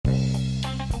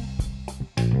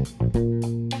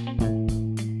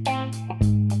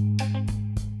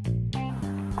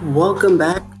Welcome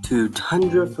back to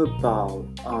Tundra Football.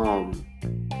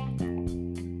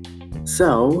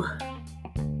 So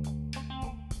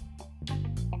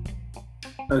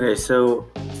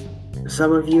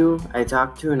some of you I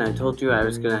talked to and I told you I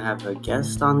was going to have a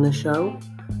guest on the show.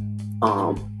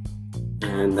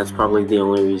 And that's probably the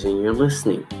only reason you're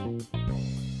listening.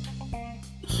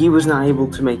 He was not able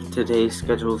to make it today.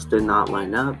 Schedules did not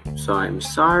line up, so I'm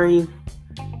sorry.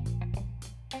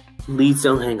 Please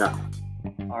don't hang up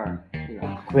or,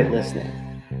 quit listening.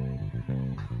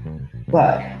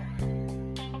 But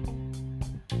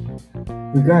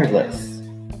regardless,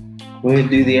 we're going to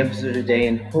do the episode today,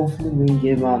 and hopefully we can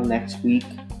get him on next week.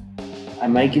 I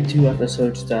might get 2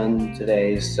 episodes done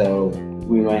today, so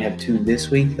we might have 2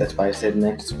 this week. That's why I said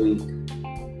next week.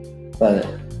 But,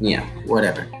 yeah,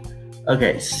 whatever.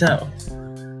 Okay, so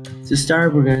to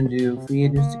start, we're going to do free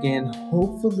agents again.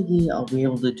 Hopefully, I'll be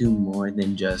able to do more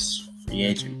than just free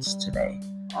agents today.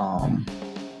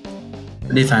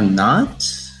 But if I'm not,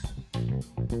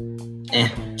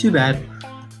 too bad.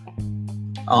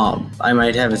 I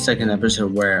might have a second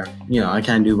episode where, I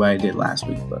kind of do what I did last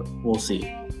week, but we'll see.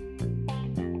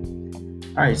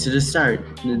 Alright, so to start,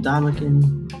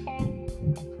 Ndamukong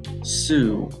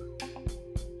Suh.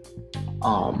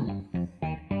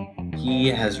 He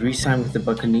has re-signed with the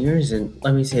Buccaneers, and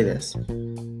let me say this.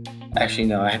 Actually,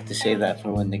 no, I have to say that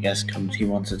for when the guest comes. He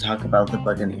wants to talk about the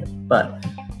Buccaneers. But,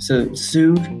 so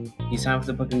Suh, he signed with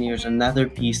the Buccaneers. Another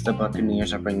piece the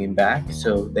Buccaneers are bringing back.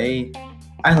 So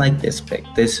I like this pick.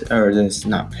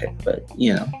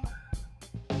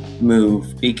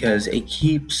 Move, because it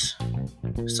keeps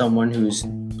someone who's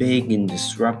big and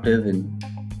disruptive and,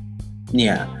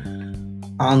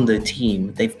 on the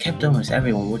team. They've kept almost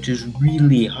everyone, which is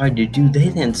really hard to do. They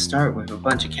didn't start with a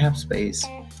bunch of cap space.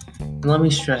 And let me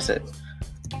stress it.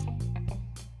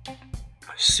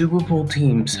 Super Bowl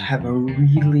teams have a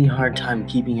really hard time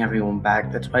keeping everyone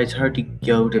back. That's why it's hard to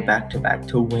go to back-to-back,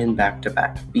 to win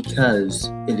back-to-back,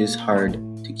 because it is hard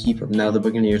to keep them. Now, the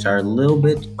Buccaneers are a little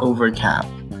bit over cap,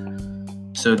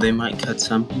 so they might cut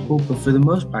some people, but for the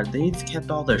most part, they've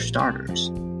kept all their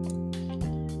starters.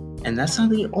 And that's not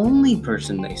the only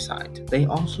person they signed. They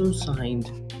also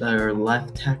signed their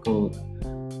left tackle,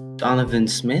 Donovan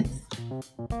Smith.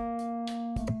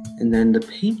 And then the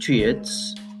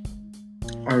Patriots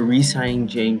are re-signing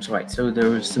James White. So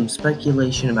there was some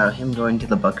speculation about him going to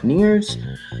the Buccaneers,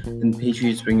 and the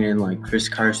Patriots bringing in like Chris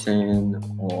Carson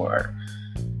or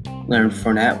Leonard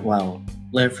Fournette. Well,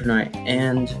 Leonard Fournette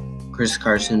and Chris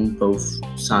Carson both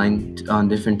signed on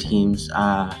different teams.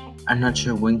 I'm not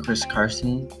sure when Chris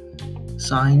Carson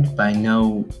signed, but I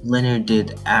know Leonard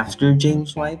did after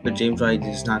James White, but James White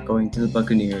is not going to the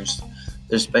Buccaneers.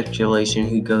 There's speculation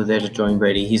he'd go there to join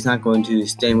Brady. He's not going to.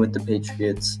 He's staying with the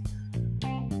Patriots.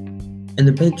 And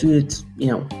the Patriots,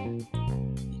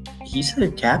 he's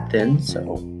their captain,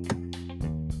 so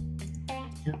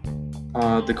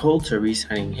the Colts are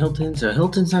re-signing Hilton, so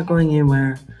Hilton's not going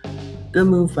anywhere. Good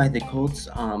move by the Colts.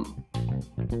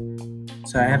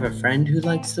 So I have a friend who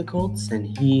likes the Colts,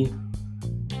 and he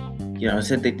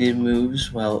said they did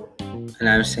moves, and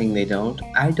I was saying they don't.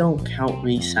 I don't count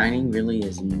re-signing really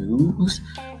as moves,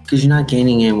 because you're not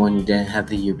gaining anyone you didn't have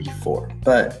the year before.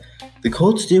 But the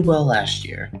Colts did well last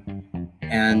year,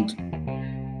 and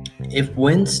if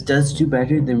Wentz does do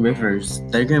better than Rivers,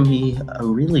 they're going to be a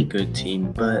really good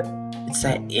team. But it's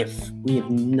that if we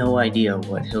have no idea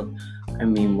what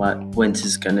Wentz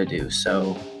is going to do.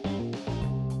 So,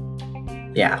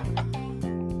 yeah.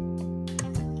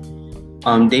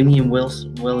 Damian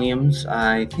Williams,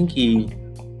 I think he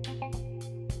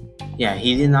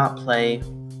did not play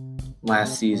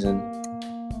last season.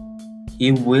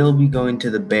 He will be going to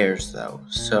the Bears, though.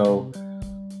 So,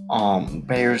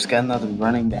 Bears got another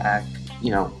running back.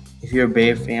 If you're a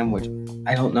Bear fan, which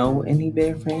I don't know any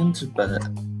Bear fans, but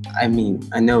I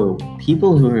know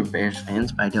people who are Bears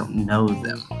fans, but I don't know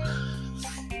them.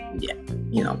 Yeah,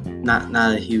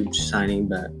 not a huge signing,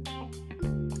 but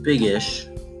big-ish.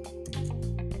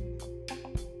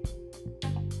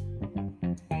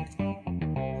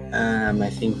 My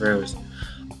thing froze.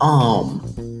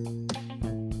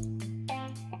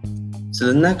 So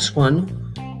the next one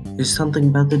is something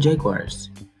about the Jaguars.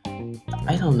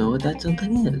 I don't know what that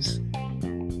something is.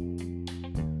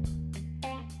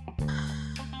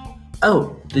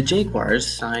 Oh, the Jaguars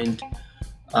signed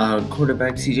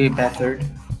quarterback CJ Beathard.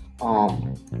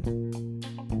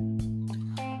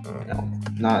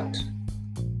 Not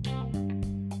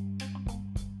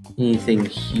anything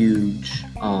huge.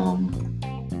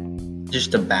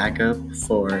 Just a backup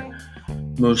for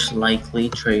most likely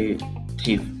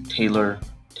Taylor,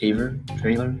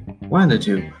 one of the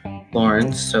two,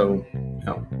 Lawrence. So,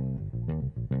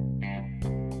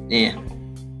 yeah.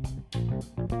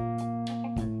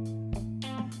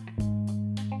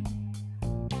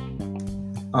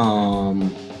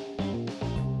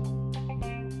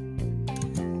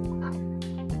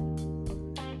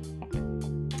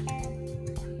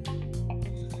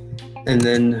 And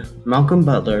then Malcolm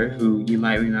Butler, who you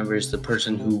might remember is the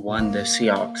person who won the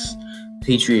Seahawks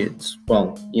Patriots.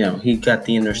 Well, he got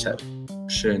the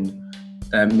interception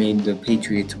that made the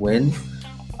Patriots win.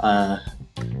 I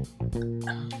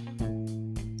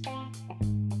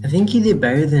think he did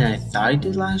better than I thought he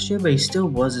did last year, but he still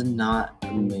was not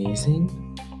amazing.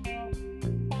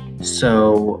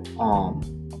 So,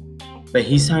 but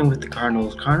he signed with the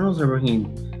Cardinals. Cardinals are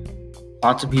bringing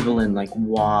lots of people in, like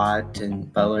Watt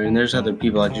and Butler, and there's other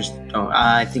people I just don't.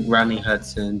 I think Rodney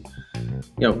Hudson.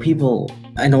 People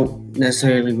I don't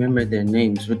necessarily remember their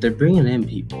names, but they're bringing in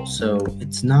people, so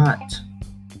it's not.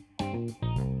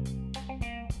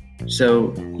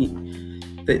 So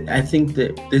I think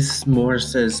that this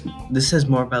says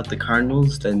more about the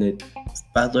Cardinals than it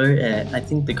Butler. I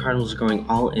think the Cardinals are going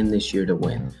all in this year to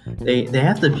win. They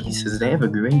have the pieces. They have a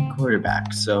great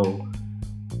quarterback, so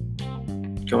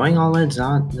going all in is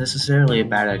not necessarily a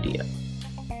bad idea.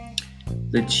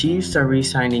 The Chiefs are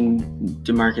re-signing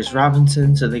Demarcus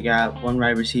Robinson, so they got one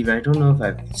wide receiver. I don't know if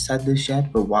I've said this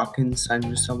yet, but Watkins signed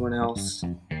with someone else.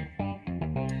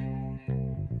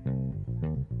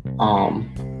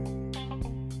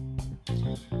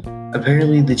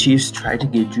 Apparently the Chiefs tried to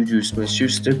get Juju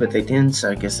Smith-Schuster, but they didn't,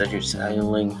 so I guess they're just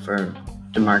settling for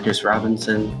Demarcus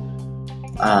Robinson.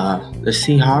 The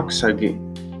Seahawks are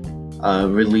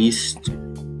released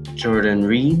Jaron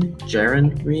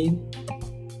Reed,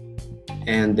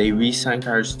 and they re-signed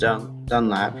Carlos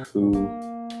Dunlap, who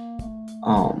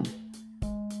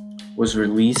was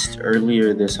released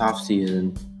earlier this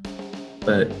offseason,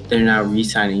 but they're now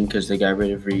re-signing because they got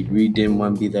rid of Reed. Reed didn't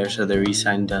want to be there, so they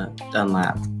re-signed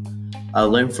Dunlap.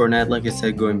 Leonard Fournette, like I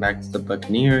said, going back to the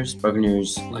Buccaneers.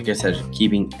 Buccaneers, like I said,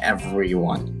 keeping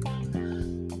everyone,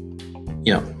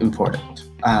 important.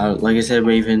 Like I said,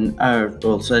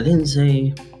 so I didn't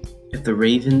say if the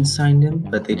Ravens signed him,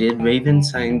 but they did.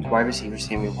 Ravens signed wide receiver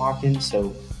Sammy Watkins,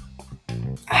 so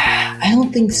I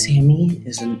don't think Sammy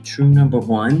is a true number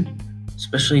one,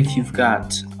 especially if you've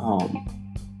got,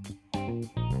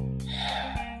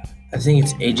 I think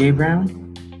it's A.J.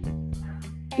 Brown?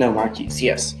 No, Marquise,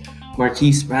 yes.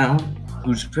 Marquise Brown,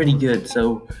 who's pretty good,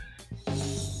 so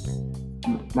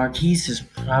Marquise is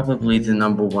probably the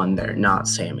number one there, not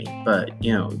Sammy, but,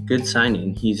 good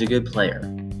signing. He's a good player.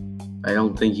 I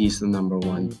don't think he's the number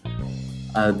one.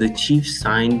 The Chiefs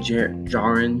signed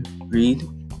Jaron Reed.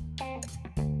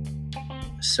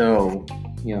 So,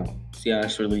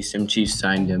 Seahawks released him. Chiefs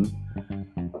signed him.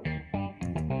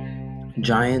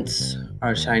 Giants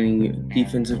are signing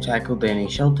defensive tackle Danny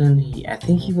Shelton. I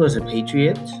think he was a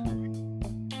Patriot.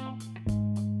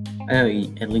 I know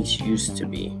he at least used to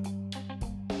be.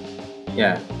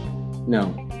 Yeah,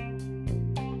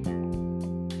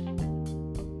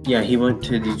 he went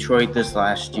to Detroit this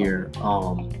last year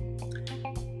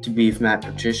to be with Matt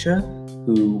Patricia,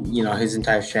 who, his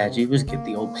entire strategy was get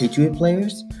the old Patriot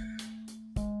players.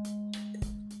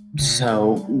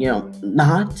 So,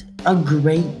 not a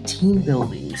great team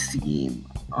building scheme.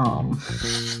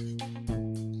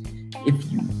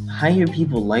 If you hire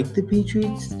people like the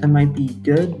Patriots, that might be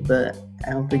good, but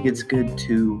I don't think it's good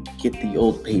to get the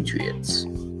old Patriots.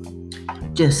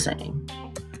 Just saying.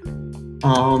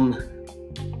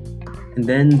 And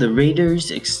then the Raiders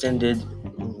extended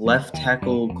left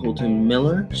tackle Colton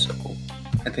Miller, so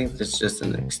I think that's just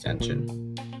an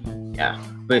extension. Yeah,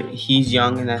 but he's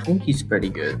young and I think he's pretty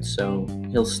good, so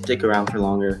he'll stick around for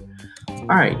longer.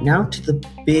 Alright, now to the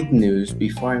big news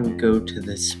before I go to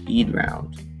the speed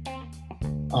round.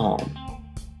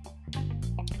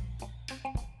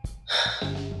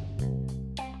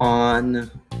 On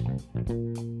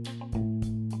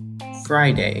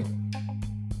Friday,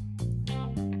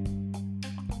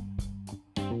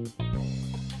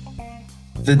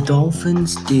 the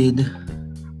Dolphins did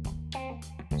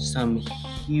some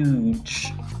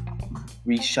huge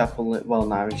reshuffling, well,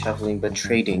 not reshuffling, but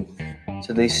trading.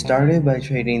 So they started by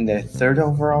trading their third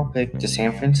overall pick to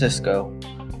San Francisco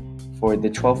for the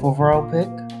 12th overall pick,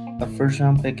 a first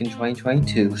round pick in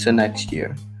 2022, so next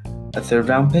year, a third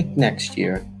round pick next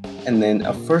year, and then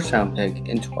a first round pick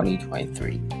in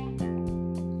 2023.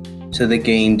 So they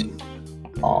gained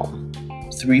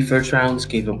 3 first rounds,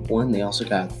 gave up 1. They also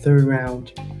got a third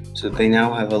round, so they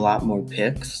now have a lot more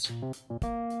picks.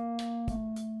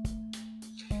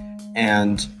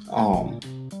 And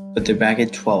but they're back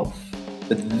at 12.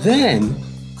 But then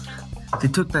they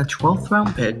took that 12th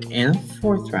round pick and a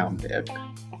 4th round pick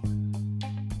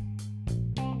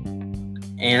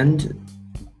and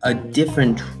a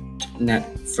different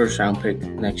first round pick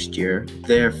next year,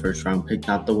 their first round pick,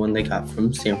 not the one they got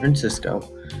from San Francisco.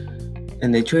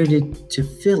 And they traded to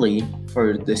Philly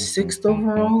for the 6th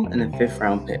overall and a 5th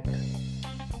round pick.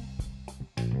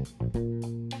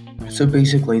 So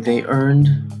basically, they earned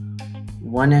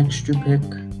one extra pick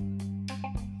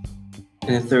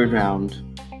in the 3rd round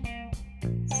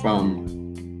from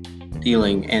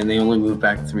dealing, and they only moved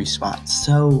back 3 spots.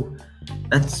 So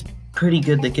that's pretty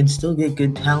good. They can still get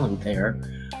good talent there.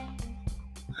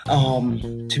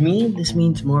 To me, this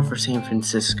means more for San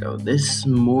Francisco. This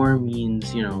more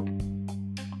means,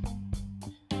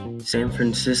 San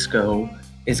Francisco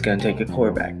is going to take a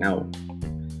quarterback. Now,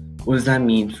 what does that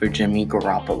mean for Jimmy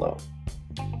Garoppolo?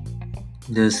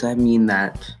 Does that mean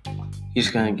that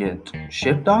he's going to get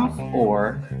shipped off?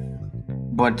 Or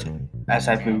what, as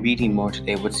I've been reading more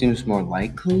today, what seems more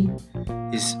likely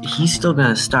is he's still going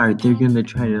to start. They're going to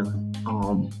try to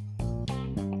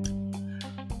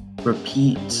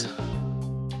repeat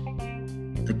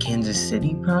the Kansas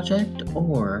City project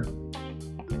or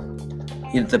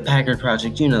the Packard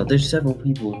project. There's several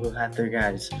people who have their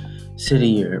guys sit a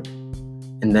year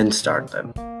and then start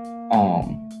them.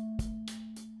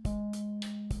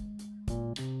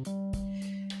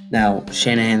 Now,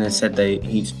 Shanahan has said that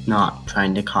he's not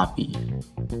trying to copy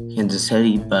Kansas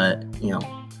City, but,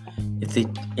 if they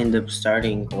end up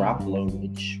starting Garoppolo,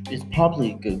 which is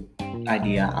probably a good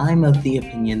idea, I'm of the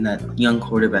opinion that young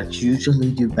quarterbacks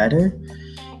usually do better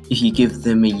if you give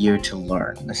them a year to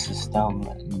learn the system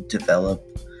and develop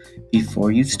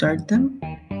before you start them.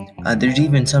 There's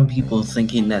even some people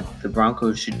thinking that the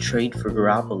Broncos should trade for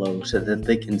Garoppolo so that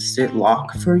they can sit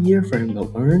lock for a year for him to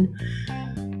learn,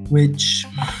 which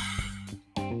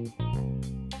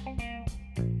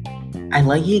I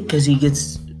like it because he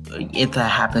gets, if that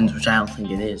happens, which I don't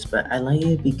think it is, but I like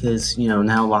it because,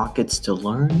 now Locke gets to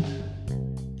learn.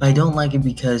 But I don't like it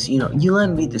because, you let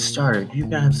him be the starter. If you're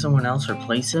going to have someone else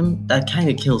replace him, that kind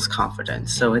of kills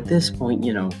confidence. So at this point,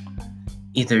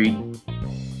 either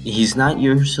he's not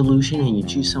your solution and you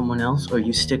choose someone else, or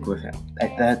you stick with him.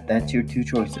 That's your 2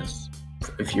 choices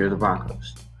if you're the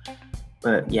Broncos.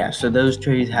 But yeah, so those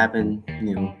trades happen,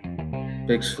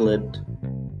 picks flipped.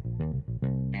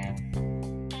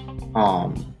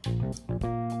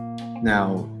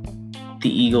 Now, the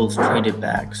Eagles traded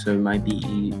back, so it might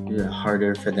be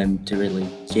harder for them to really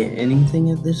get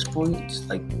anything at this point. It's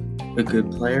like a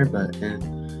good player, but I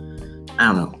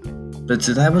don't know. But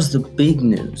so that was the big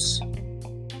news.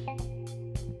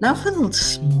 Now for the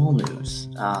small news.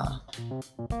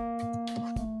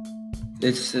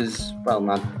 This is,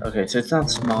 so it's not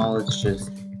small, it's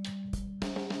just,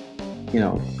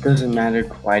 doesn't matter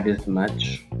quite as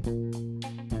much.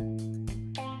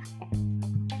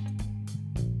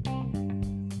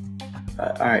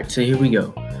 Alright, so here we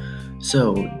go.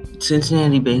 So,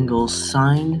 Cincinnati Bengals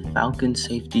signed Falcons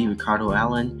safety Ricardo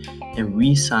Allen and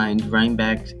re-signed running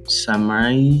back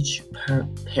Samaje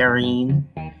Perine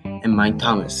and Mike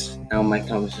Thomas. Now, Mike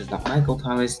Thomas is not Michael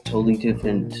Thomas, totally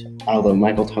different. Although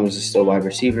Michael Thomas is still wide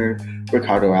receiver,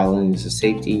 Ricardo Allen is a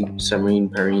safety, Samaje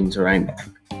Perine is a running back.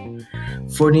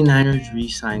 49ers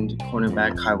re-signed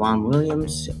cornerback Kywan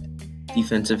Williams,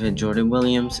 defensive end Jordan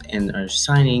Williams, and are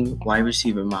signing wide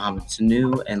receiver Mohamed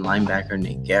Sanu and linebacker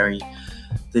Nate Gary.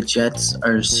 The Jets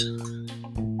are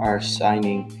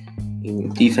signing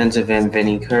defensive end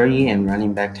Vinny Curry and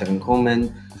running back Tevin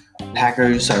Coleman.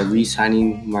 Packers are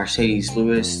re-signing Mercedes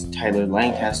Lewis, Tyler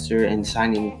Lancaster, and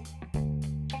signing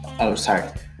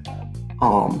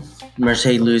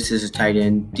Mercedes Lewis is a tight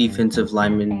end, defensive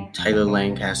lineman Tyler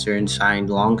Lancaster, and signed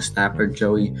long snapper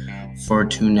Joey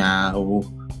Fortunao,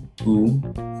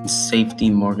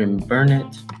 safety Morgan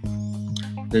Burnett.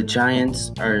 The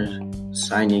Giants are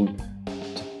signing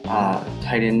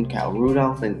tight end Cal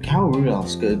Rudolph, and Cal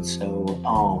Rudolph's good, so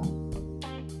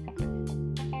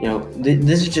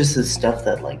this is just the stuff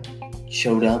that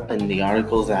showed up in the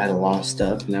articles that had a lot of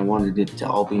stuff, and I wanted it to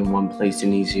all be in one place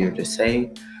and easier to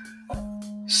say.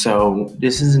 So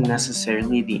this isn't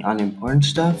necessarily the unimportant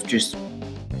stuff, just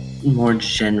more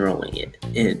generally,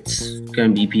 it's going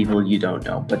to be people you don't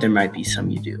know, but there might be some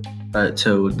you do. But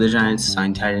so the Giants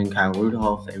signed tight end Kyle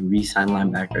Rudolph and re-signed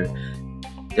linebacker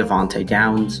Devontae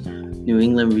Downs. New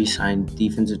England re-signed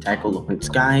defensive tackle Lawrence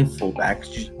Guy, fullback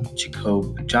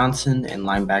Jacob Johnson, and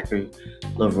linebacker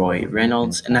Leroy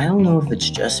Reynolds. And I don't know if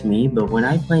it's just me, but when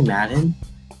I play Madden,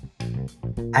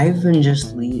 I've been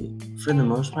just for the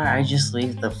most part, I just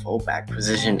leave the fullback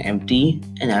position empty,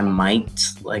 and I might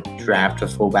draft a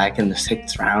fullback in the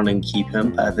 6th round and keep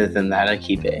him. But other than that, I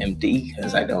keep it empty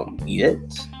because I don't need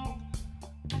it.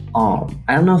 I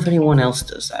don't know if anyone else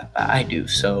does that, but I do.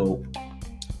 So,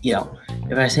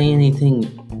 if I say anything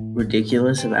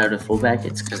ridiculous about a fullback,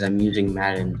 it's because I'm using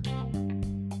Madden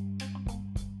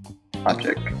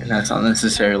logic, and that's not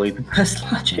necessarily the best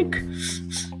logic.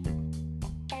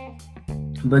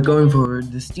 But going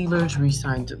forward, the Steelers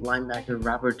re-signed linebacker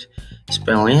Robert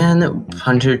Spillane,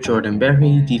 punter Jordan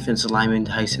Berry, defensive lineman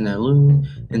Tyson Alloon,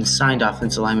 and signed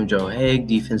offensive lineman Joe Haig,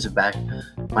 defensive back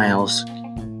Miles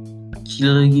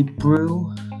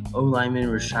Killebrew, O-lineman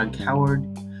Rashad Coward,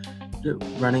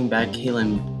 running back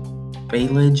Kalen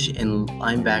Bailage, and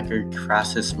linebacker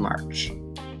Crassus March.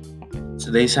 So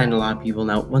they signed a lot of people.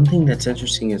 Now, one thing that's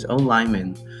interesting is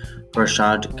O-lineman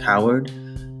Rashad Coward.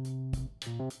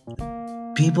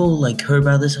 People heard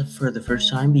about this for the first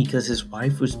time because his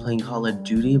wife was playing Call of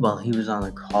Duty while he was on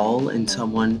a call, and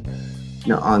someone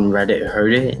on Reddit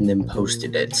heard it and then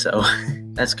posted it. So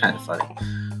that's kind of funny.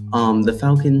 The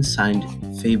Falcons signed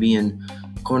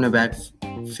cornerback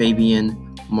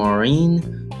Fabian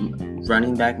Maureen,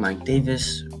 running back Mike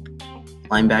Davis,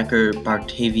 linebacker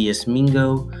Bartavius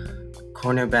Mingo,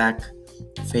 cornerback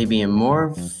Fabian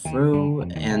Morfrew,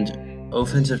 and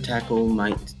offensive tackle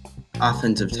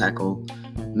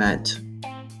Matt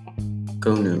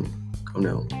Gonu.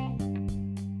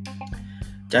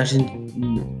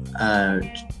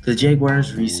 The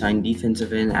Jaguars re-signed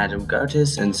defensive end Adam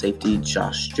Guttis and safety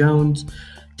Josh Jones.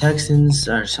 Texans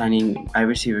are signing wide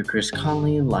receiver Chris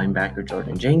Conley, linebacker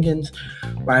Jordan Jenkins,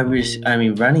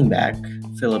 running back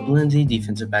Philip Lindsay,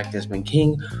 defensive back Desmond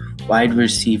King, wide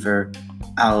receiver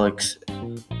Alex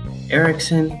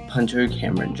Erickson, punter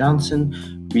Cameron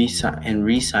Johnson,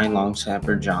 re-sign long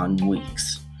snapper John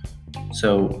Weeks.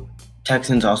 So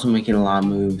Texans also making a lot of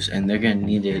moves, and they're going to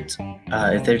need it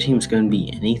if their team's going to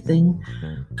be anything,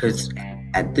 because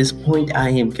at this point I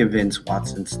am convinced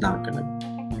Watson's not going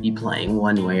to be playing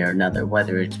one way or another,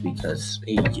 whether it's because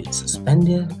he gets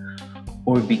suspended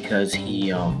or because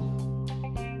he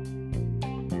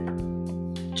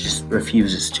just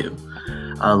refuses to.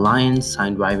 Lions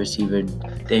signed wide receiver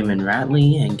Damon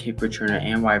Ratley and kick returner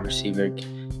and wide receiver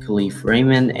Khalif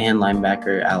Raymond and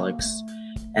linebacker Alex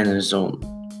Anazone.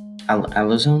 I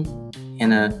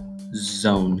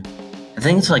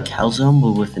think it's like Calzone,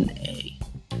 but with an A,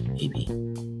 maybe.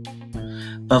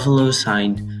 Buffalo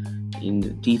signed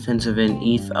in defensive end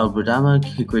Eve Albradama,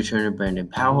 kick returner Brandon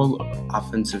Powell,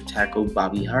 offensive tackle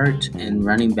Bobby Hart, and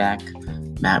running back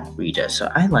Matt Breida. So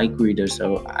I like Breida,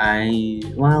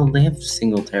 they have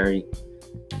Singletary,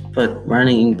 but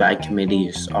running back committee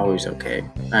is always okay.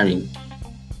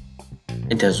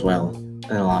 It does well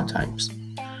a lot of times.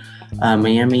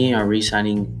 Miami are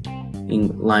re-signing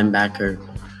linebacker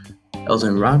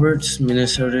Elton Roberts.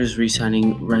 Minnesota is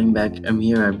re-signing running back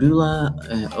Amir Abdullah,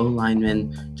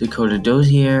 O-lineman Dakota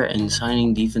Dozier, and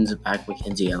signing defensive back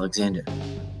Mackenzie Alexander.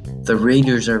 The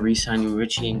Raiders are re-signing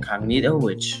Richie Incognito,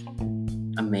 which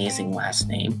amazing last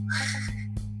name,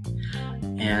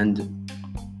 and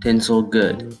Denzel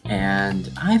Good. And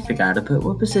I forgot to put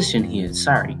what position he is.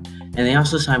 Sorry. And they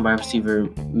also signed wide receiver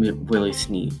Willie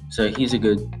Snead. So he's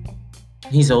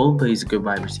old, but he's a good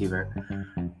wide receiver.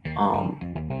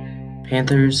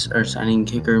 Panthers are signing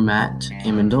kicker Matt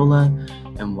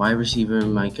Amendola and wide receiver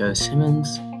Micah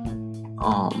Simmons.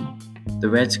 The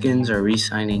Redskins are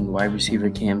re-signing wide receiver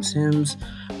Cam Sims,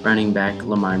 running back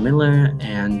Lamar Miller,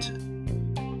 and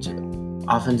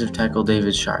offensive tackle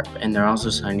David Sharp. And they're also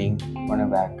signing running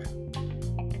back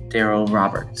Darryl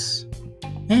Roberts.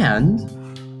 And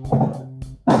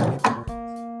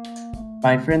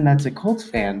my friend that's a Colts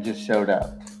fan just showed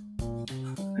up.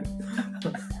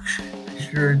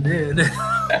 Sure did.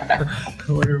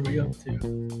 What are we up to?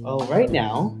 Well, right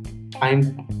now,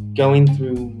 I'm going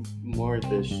through more of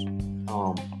this,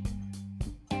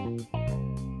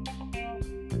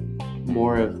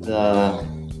 more of the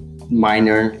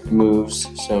minor moves,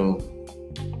 so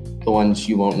the ones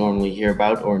you won't normally hear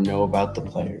about or know about the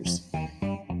players.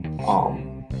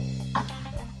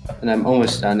 And I'm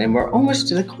almost done, and we're almost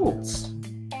to the Colts.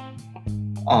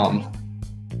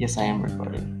 Yes, I am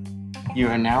recording. You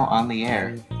are now on the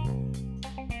air.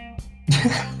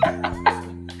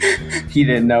 He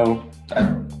didn't know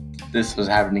that this was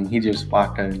happening. He just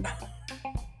walked in.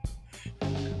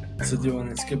 So do you want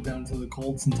to skip down to the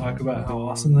Colts and talk about how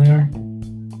awesome they are?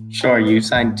 Sure, you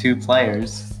signed 2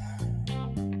 players.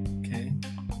 Okay.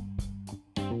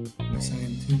 We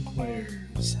signed 2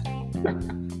 players.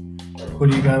 What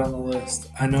do you got on the list?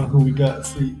 I know who we got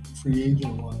free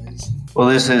agent-wise. Well,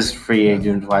 this is free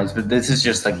agent wise, but this is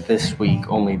just like this week,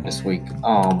 only this week.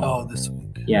 This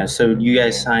week. Yeah, so you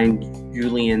guys signed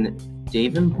Julian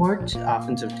Davenport,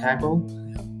 offensive tackle,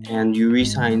 and you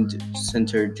re-signed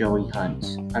center Joey Hunt.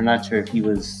 I'm not sure if he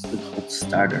was the Colts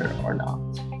starter or not.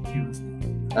 He was.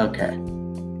 Okay,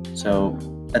 so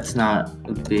that's not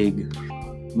a big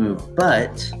move,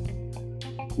 but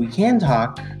we can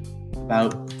talk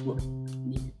about.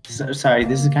 Sorry,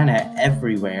 this is kind of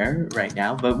everywhere right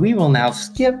now, but we will now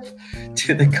skip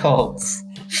to the Colts.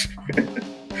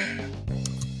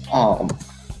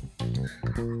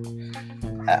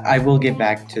 I will get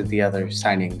back to the other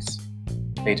signings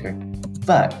later,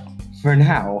 but for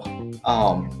now,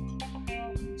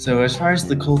 so as far as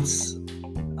the Colts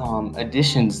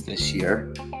additions this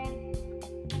year,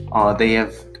 they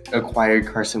have acquired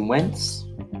Carson Wentz,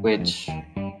 which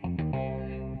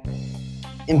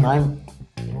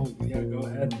Go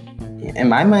ahead. in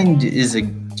my mind is a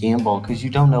gamble because you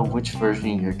don't know which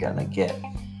version you're gonna get.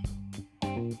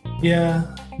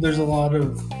 Yeah, there's a lot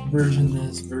of version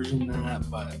this, version that,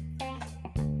 but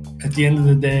at the end of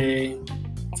the day,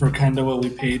 for kind of what we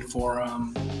paid for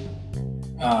him,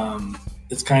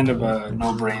 it's kind of a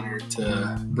no-brainer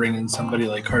to bring in somebody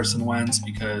like Carson Wentz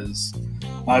because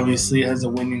obviously it has a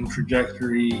winning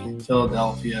trajectory in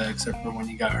Philadelphia, except for when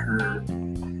he got hurt.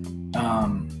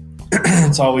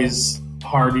 It's always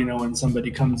hard, when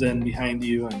somebody comes in behind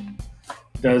you and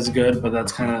does good, but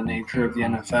that's kind of the nature of the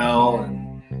NFL.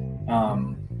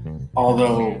 And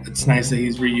although it's nice that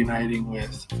he's reuniting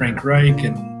with Frank Reich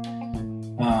and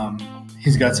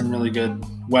he's got some really good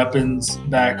weapons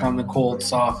back on the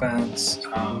Colts offense.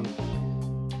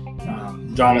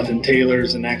 Jonathan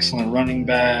Taylor's an excellent running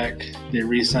back. They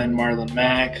re-signed Marlon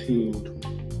Mack, who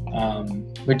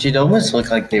which it almost looked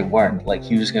like they weren't. Like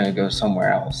he was going to go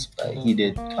somewhere else, but he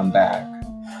did come back.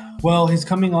 Well, he's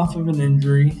coming off of an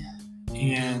injury,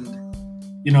 and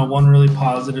one really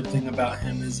positive thing about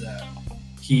him is that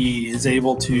he is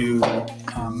able to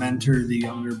mentor the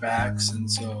younger backs, and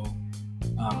so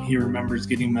he remembers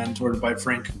getting mentored by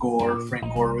Frank Gore.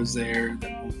 Frank Gore was there,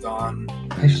 then moved on.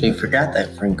 I actually forgot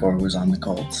that Frank Gore was on the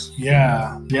Colts.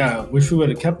 Yeah. Wish we would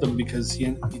have kept him because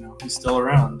he's still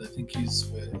around. I think he's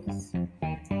with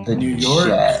the New York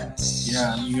Jets.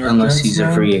 Yeah, New York. Unless Jets he's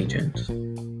now. A free agent.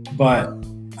 But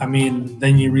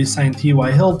then you re-sign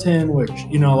T.Y. Hilton, which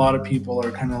a lot of people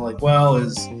are kind of like, well,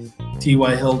 is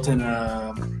T.Y. Hilton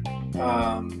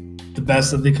the best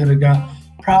that they could have got?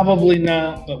 Probably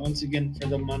not, but once again, for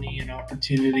the money and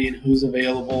opportunity and who's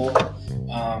available,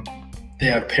 they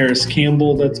have Paris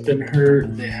Campbell that's been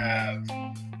hurt. They have,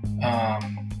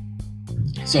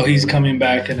 so he's coming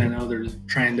back, and I know they're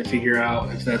trying to figure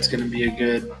out if that's going to be a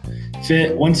good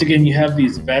fit. Once again, you have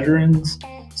these veterans,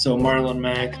 so Marlon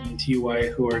Mack and T.Y.,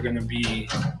 who are going to be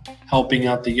helping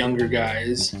out the younger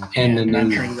guys and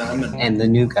mentoring them. And the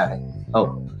new guy.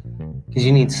 Oh. Because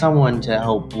you need someone to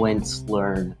help Wentz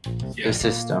learn the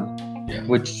system,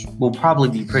 which will probably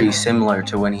be pretty similar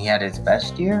to when he had his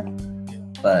best year.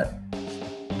 But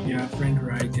Frank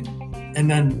Reich,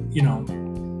 and then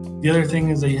the other thing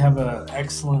is that you have an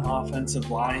excellent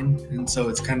offensive line, and so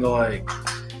it's kind of like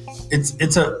it's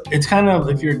kind of,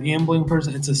 if you're a gambling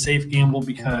person, it's a safe gamble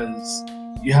because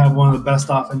you have one of the best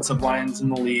offensive lines in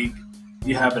the league.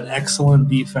 You have an excellent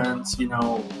defense,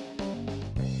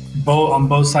 on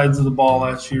both sides of the ball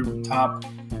last year, top,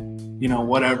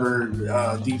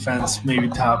 defense, maybe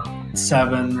top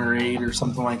 7 or 8 or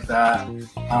something like that.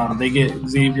 They get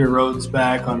Xavier Rhodes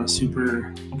back on a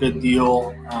super good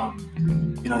deal.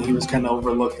 He was kind of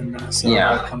overlooked in Minnesota.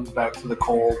 Yeah. Comes back to the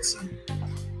Colts.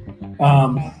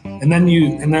 And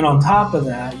then on top of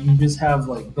that, you just have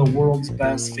like the world's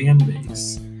best fan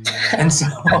base. And so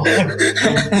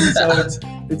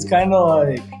it's kind of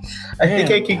like, I think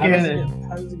I could get it.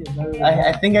 How does it get better?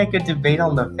 I think I could debate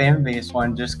on the fan base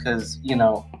one just because,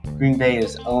 Green Bay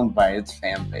is owned by its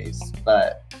fan base.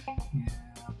 But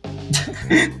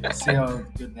see how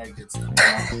good that gets them.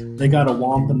 They got a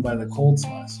whomping by the Colts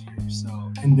last year. So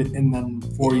and then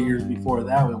 4 years before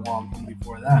that, we whomped them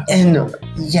before that. And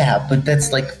but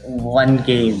that's like one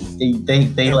game. They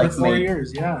every like 4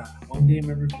 years, yeah. One game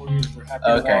every 4 years. We're happy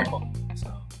to whomp them.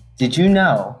 So. Did you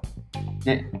know?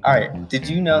 Did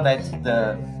you know that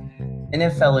the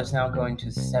NFL is now going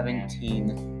to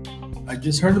 17? I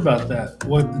just heard about that.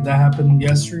 What, did that happen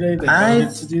yesterday? They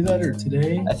voted to do that, or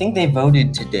today? I think they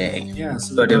voted today. Yeah,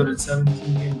 so they voted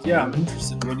 17 games. Yeah, I'm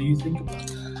interested. What do you think about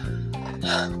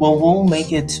that? Well, we'll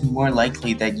make it more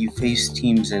likely that you face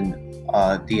teams in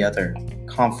the other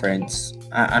conference.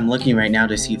 I'm looking right now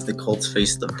to see if the Colts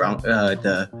face the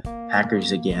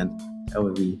Packers again. That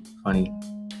would be funny.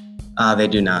 They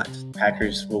do not.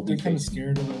 Packers will be They're kind of facing.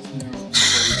 scared of us,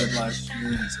 what we did last year.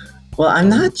 And so. Well, I'm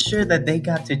not sure that they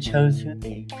got to choose who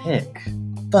they pick,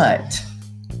 but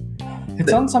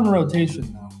it's on some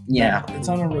rotation though. Yeah, it's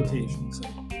on a rotation. So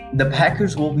the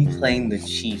Packers will be playing the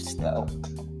Chiefs though.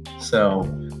 So,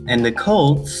 and the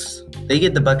Colts, they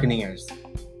get the Buccaneers.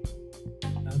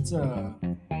 That's a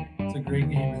great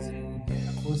game, isn't it?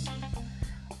 Indianapolis.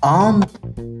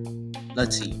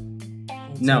 Let's see.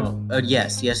 No,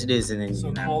 yes, it is in Indianapolis.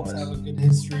 So Colts have a good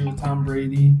history with Tom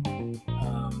Brady.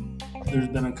 There's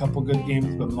been a couple good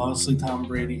games, but mostly Tom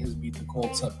Brady has beat the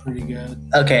Colts up pretty good.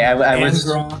 Okay, I was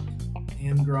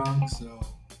Gronk,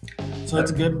 so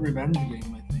it's a good revenge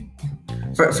game, I think.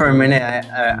 For a minute,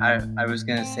 I was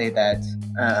gonna say that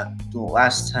the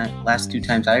last two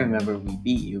times I remember we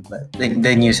beat you, but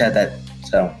then you said that,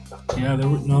 so. Yeah, there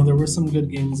were some good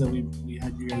games that we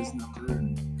had you guys' number,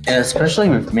 and especially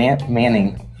with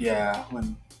Manning. Yeah,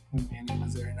 when Manning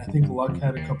was there, and I think Luck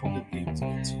had a couple good games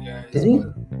against you guys. Did he?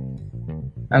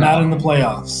 Not in the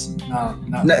playoffs.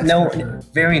 No, sure.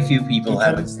 Very few people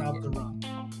have. Couldn't stop the run.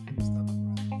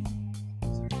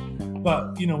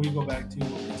 But we go back to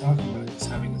what we're talking about, just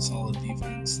having a solid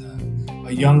defense,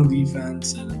 a young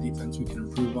defense, and a defense we can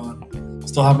improve on.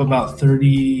 Still have about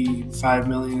 $35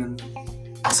 million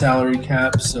salary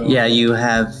cap. So yeah, you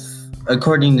have,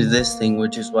 according to this thing,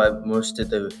 which is what most of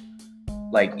the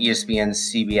ESPN,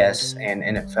 CBS, and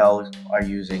NFL are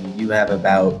using, you have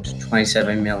about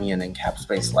 $27 million in cap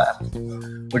space left,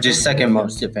 which is second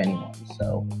most, if anyone.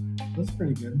 So that's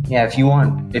pretty good. Yeah, if you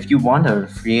want a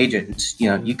free agent,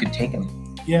 you could take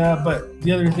him. Yeah, but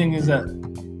the other thing is that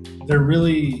they're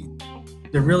really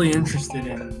interested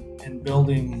in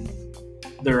building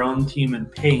their own team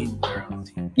and paying their own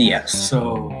team. Yes.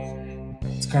 So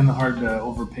it's kind of hard to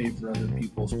overpay for other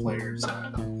people's players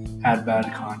that had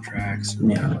bad contracts or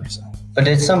whatever. So. But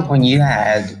at some point, you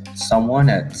had someone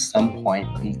at some point,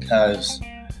 because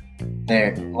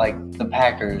they're like the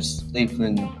Packers. They've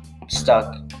been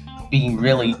stuck being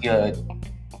really good,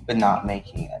 but not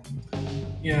making it.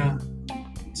 Yeah,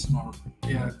 it's not.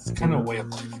 Yeah, it's kind of a way of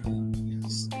life for them.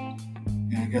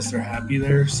 I guess they're happy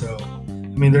there. So,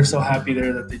 they're so happy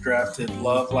there that they drafted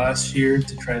Love last year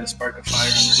to try to spark a fire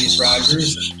underneath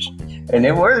Rodgers. And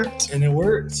it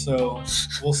worked. So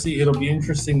we'll see. It'll be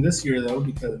interesting this year, though,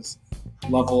 because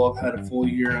Love will have had a full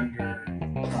year under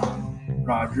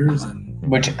Rodgers.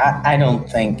 Which I don't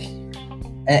think,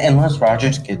 unless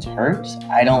Rodgers gets hurt,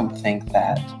 I don't think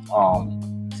that.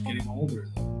 He's getting older,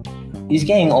 though. He's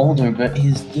getting older, but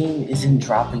his game isn't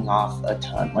dropping off a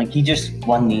ton. He just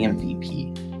won the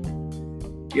MVP.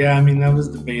 Yeah, that was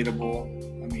debatable.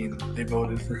 They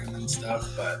voted for him and stuff,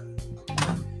 but...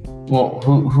 Well,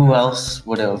 who else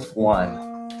would have won?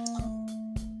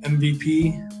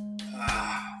 MVP?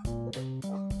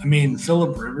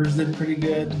 Phillip Rivers did pretty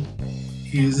good.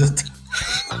 He was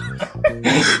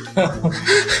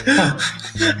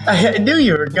I knew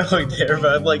you were going there,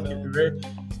 but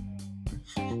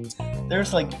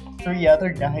there's 3 other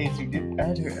guys who did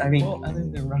better. Other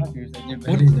than Rodgers, that did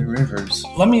better than Rivers.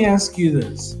 Let me ask you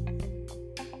this.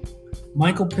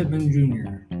 Michael Pittman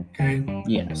Jr., okay?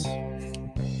 Yes.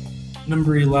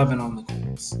 Number 11 on the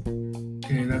Colts.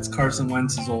 Okay, that's Carson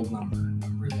Wentz's old number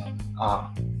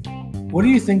 11. What do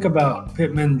you think about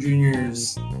Pittman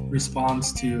Jr.'s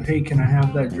response to, hey, can I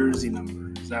have that jersey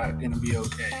number? Is that going to be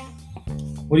okay?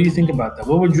 What do you think about that?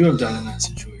 What would you have done in that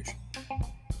situation?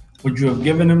 Would you have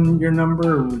given him your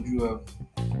number, or would you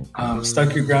have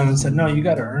stuck your ground and said, no, you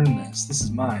got to earn this. This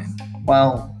is mine?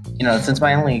 Well, since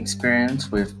my only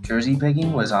experience with jersey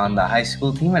picking was on the high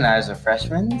school team and I was a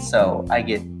freshman, so I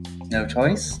get no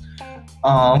choice.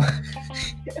 I'm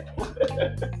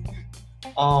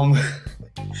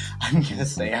gonna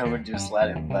say I would just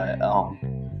let him, but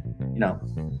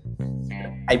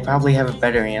I probably have a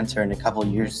better answer in a couple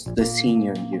years, the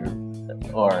senior year,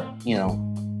 or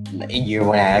a year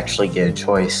when I actually get a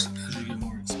choice.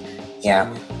 Yeah.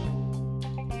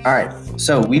 All right.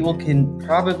 So we will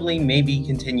maybe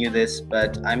continue this,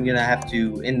 but I'm gonna have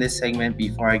to end this segment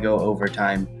before I go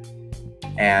overtime,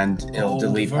 and it'll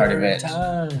delete part of it.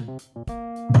 Oh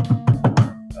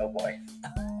boy.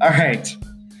 All right.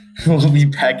 We'll be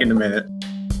back in a minute.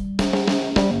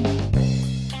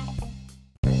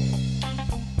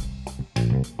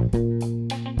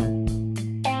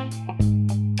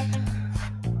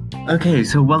 Okay,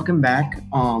 so welcome back.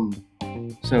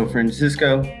 So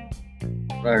Francisco,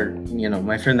 or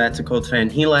my friend that's a Colts fan,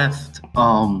 he left.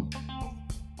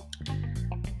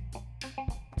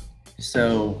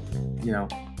 So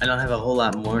I don't have a whole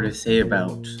lot more to say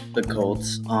about the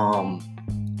Colts.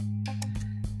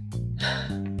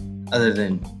 Other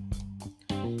than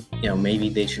maybe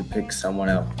they should pick someone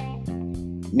else.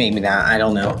 Maybe not. I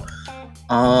don't know.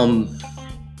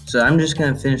 So I'm just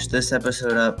gonna finish this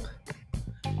episode up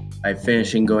by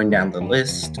finishing going down the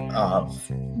list of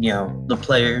the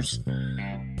players.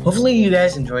 Hopefully you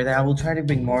guys enjoy that. I will try to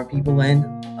bring more people in.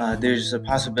 There's a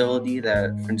possibility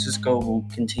that Francisco will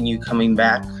continue coming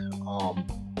back.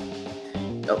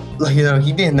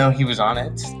 He didn't know he was on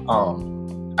it.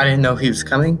 I didn't know he was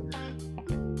coming.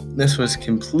 This was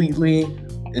completely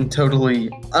and totally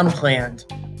unplanned,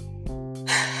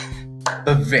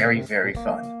 but very, very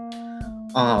fun.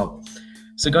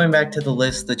 So going back to the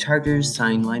list, the Chargers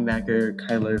signed linebacker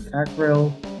Kyler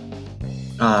Fackrell,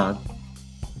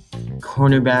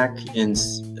 cornerback and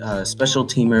special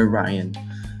teamer Ryan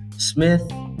Smith,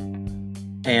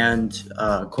 and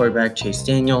quarterback Chase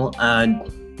Daniel.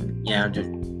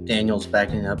 Daniel's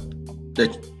backing up the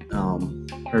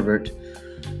Herbert.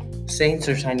 Saints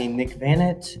are signing Nick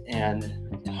Vannett and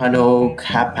Hano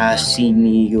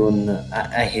Kapasinigun.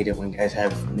 I hate it when guys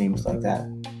have names like that.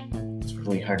 It's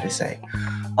really hard to say.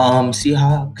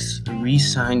 Seahawks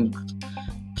re-signed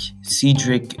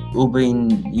Cedric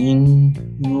Ubeninu,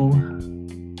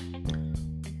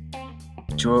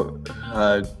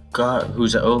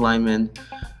 who's an O-lineman,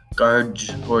 guard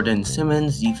Jordan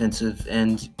Simmons, defensive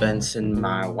end Benson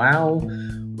Mawau,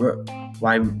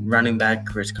 running back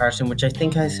Chris Carson, which I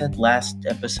think I said last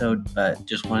episode, but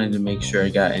just wanted to make sure I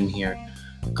got in here,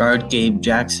 guard Gabe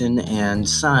Jackson, and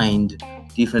signed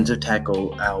defensive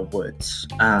tackle Al Woods.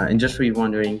 And just for you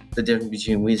wondering, the difference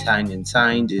between re-signed and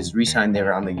signed is re-signed, they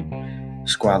were on the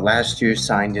squad last year,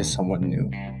 signed is someone new.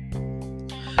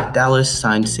 Dallas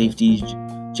signed safety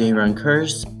Jaron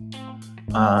Kearse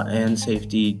and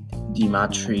safety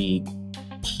Dimitri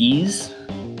Keys,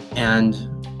 and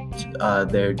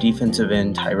their defensive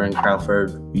end Tyron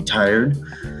Crawford retired.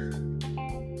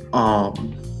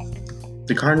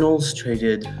 The Cardinals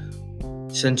traded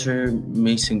center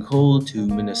Mason Cole to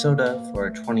Minnesota for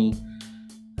a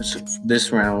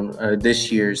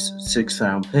this year's 6th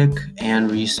round pick,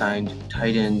 and re-signed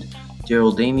tight end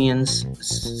Daryl Damians,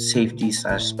 safety /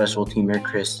 special teamer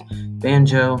Chris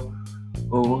Banjo,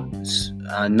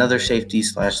 another safety /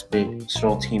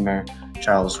 special teamer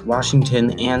Charles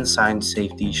Washington, and signed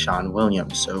safety Sean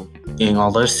Williams. So getting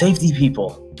all those safety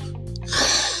people.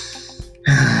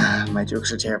 My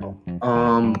jokes are terrible.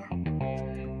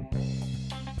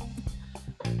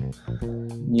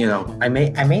 I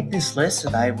made this list so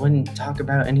that I wouldn't talk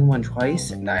about anyone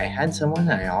twice, and I had someone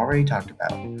I already talked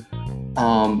about.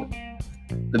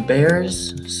 The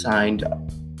Bears signed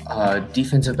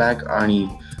defensive back Arnie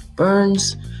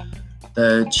Burns.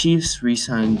 The Chiefs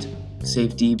re-signed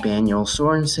safety Daniel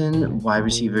Sorensen, wide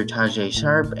receiver Tajay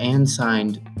Sharp, and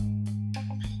signed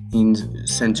in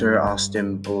center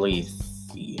Austin Blythe.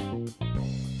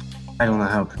 I don't know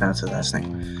how to pronounce his last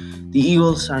name. The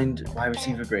Eagles signed wide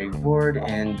receiver Greg Ward,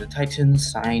 and the Titans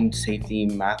signed safety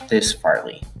Mathis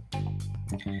Farley.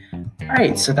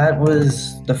 Alright, so that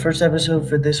was the first episode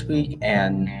for this week,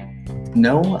 and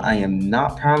no, I am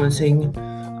not promising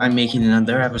I'm making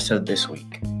another episode this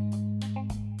week.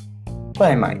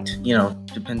 But I might,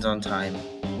 depends on time.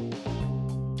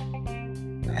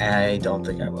 I don't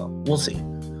think I will. We'll see.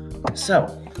 So,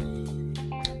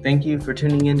 thank you for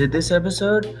tuning into this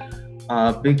episode.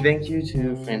 Big thank you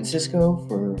to Francisco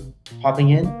for popping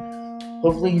in.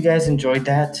 Hopefully you guys enjoyed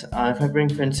that. If I bring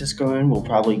Francisco in, we'll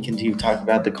probably continue to talk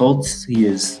about the Colts. He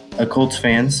is a Colts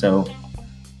fan, so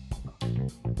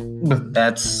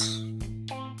that's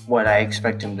what I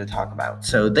expect him to talk about.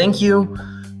 So thank you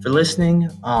for listening.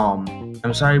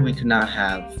 I'm sorry we could not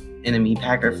have Enemy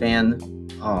Packer fan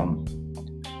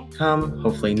come,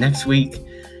 hopefully next week.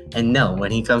 And no,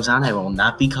 when he comes on, I will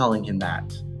not be calling him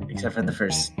that, except for the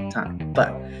first time.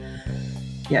 But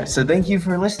yeah, so thank you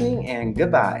for listening, and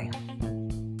goodbye.